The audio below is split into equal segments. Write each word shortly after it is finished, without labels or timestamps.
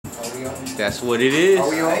We on? That's what it is. Are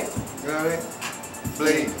we on? You know what I mean?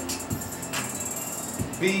 Bleed.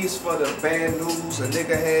 B is for the bad news a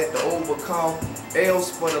nigga had to overcome.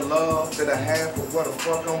 L's for the love that I have for where the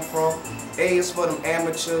fuck I'm from. A is for them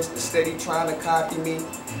amateurs that steady trying to copy me.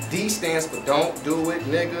 D stands for don't do it,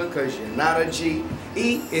 nigga, cause you're not a G.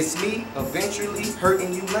 E is me eventually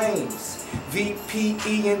hurting you lames. V, P,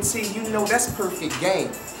 E, and T, you know that's perfect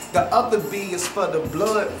game. The other B is for the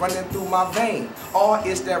blood running through my vein. R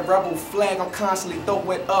is that rebel flag I'm constantly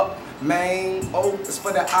throwing up, man. O is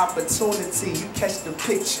for the opportunity, you catch the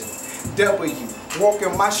picture. W, walk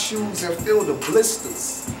in my shoes and feel the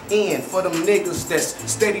blisters. N for them niggas that's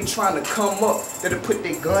steady trying to come up, that'll put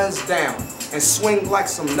their guns down and swing like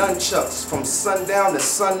some nunchucks from sundown to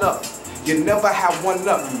sun up. You never have one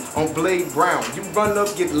up on Blade Brown. You run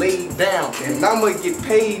up, get laid down, and I'ma get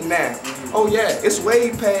paid now. Oh yeah, it's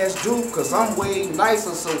way past due, cause I'm way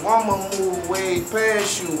nicer, so I'ma move way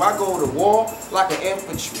past you. I go to war like an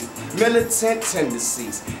infantry. Militant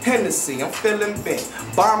tendencies, Hennessy, I'm feeling bent.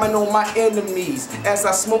 Bombing on my enemies, as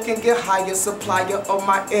I smoke and get higher, supplier of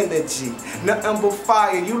my energy. Nothing but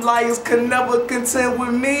fire, you liars can never contend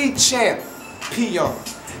with me, champ. PR.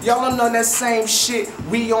 Y'all don't know that same shit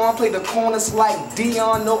we on, play the corners like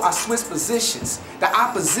Dion, no, I switch positions. The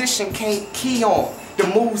opposition can't key on. The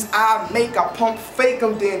moves I make, I pump fake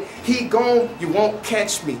them, then he gone, you won't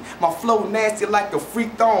catch me. My flow nasty like a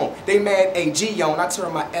freak thong. They mad AG on, I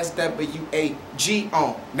turn my SWAG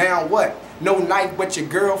on. Now what? No knife but your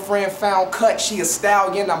girlfriend found cut. She a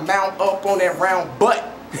stallion, I mount up on that round butt.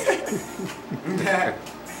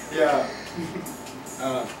 Yeah.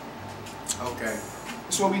 Okay.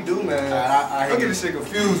 That's what we do, man. I don't get this shit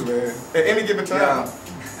confused, man. At any given time. Yeah.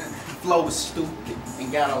 Flow is stupid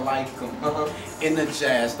and gotta like him.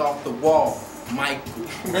 Energized off the wall, Michael.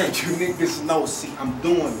 You niggas know, see, I'm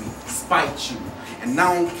doing me, spite you. And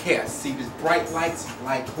I don't care, see these bright lights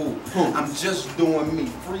like who? I'm just doing me,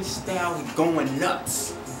 freestyle, he going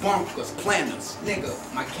nuts. Bunkers, planners, nigga,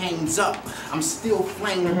 my cane's up. I'm still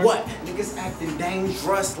flaming what? Niggas acting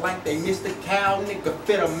dangerous like they missed a cow, nigga,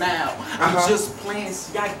 fit them out. I'm just playing,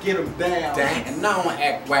 see, I get them down. And I don't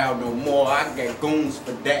act wild no more, I got goons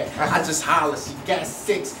for that. I just holler, she got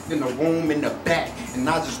 6 in the room in the back. And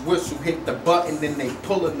I just whistle, hit the button, then they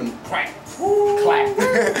pulling them crack, clap,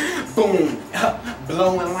 boom,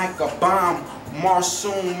 blowing like a bomb.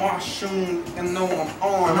 Marshoon, you know I'm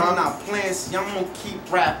on. I'm not playing, see, I'm gonna keep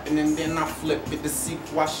rapping and then I flip it. The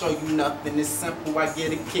sequel, I show you nothing. It's simple, I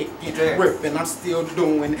get a kick and ripping. I'm still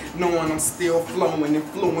doing it, knowing I'm still flowing.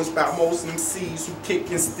 Influenced by most MCs who kick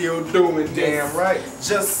and still doing this. Damn right.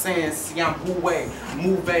 Just saying, see, I'm Houé,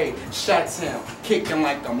 Mouvé, Shot-Town, kicking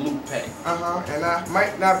like I'm Lupe. And I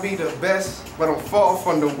might not be the best, but I'm far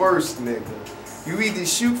from the worst, nigga. You either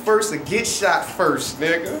shoot first or get shot first,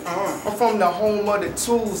 nigga. I'm from the home of the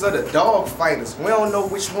tools of the dog fighters. We don't know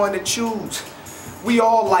which one to choose. We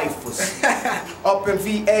all lifers. Up in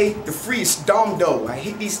VA, the freest dumb though. I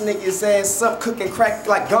hit these niggas ass up, cooking crack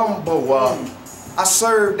like gumbo. I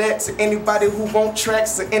serve that to anybody who want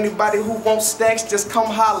tracks, to anybody who want stacks. Just come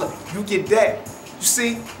holler, you get that. You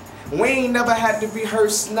see, we ain't never had to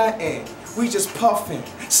rehearse nothing. We just puffin',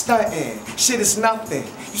 stuntin', shit is nothing.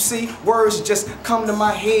 You see, words just come to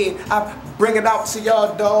my head. I bring it out to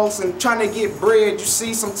y'all dogs and trying to get bread. You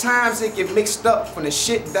see, sometimes it get mixed up from the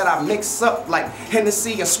shit that I mix up like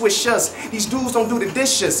Hennessy and Swishers. These dudes don't do the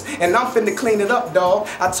dishes and I'm finna clean it up, dog.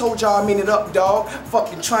 I told y'all I mean it up, dog.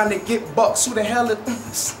 Fucking trying to get bucks. Who the hell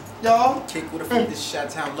is y'all? Kick with a friend, this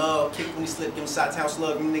Shot-Town love. Kick when he slip, them Shot-Town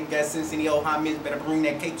slug. Them niggas got sense in the old high mids. Better bring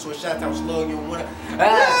that cake to a Shot-Town slug. You don't wanna.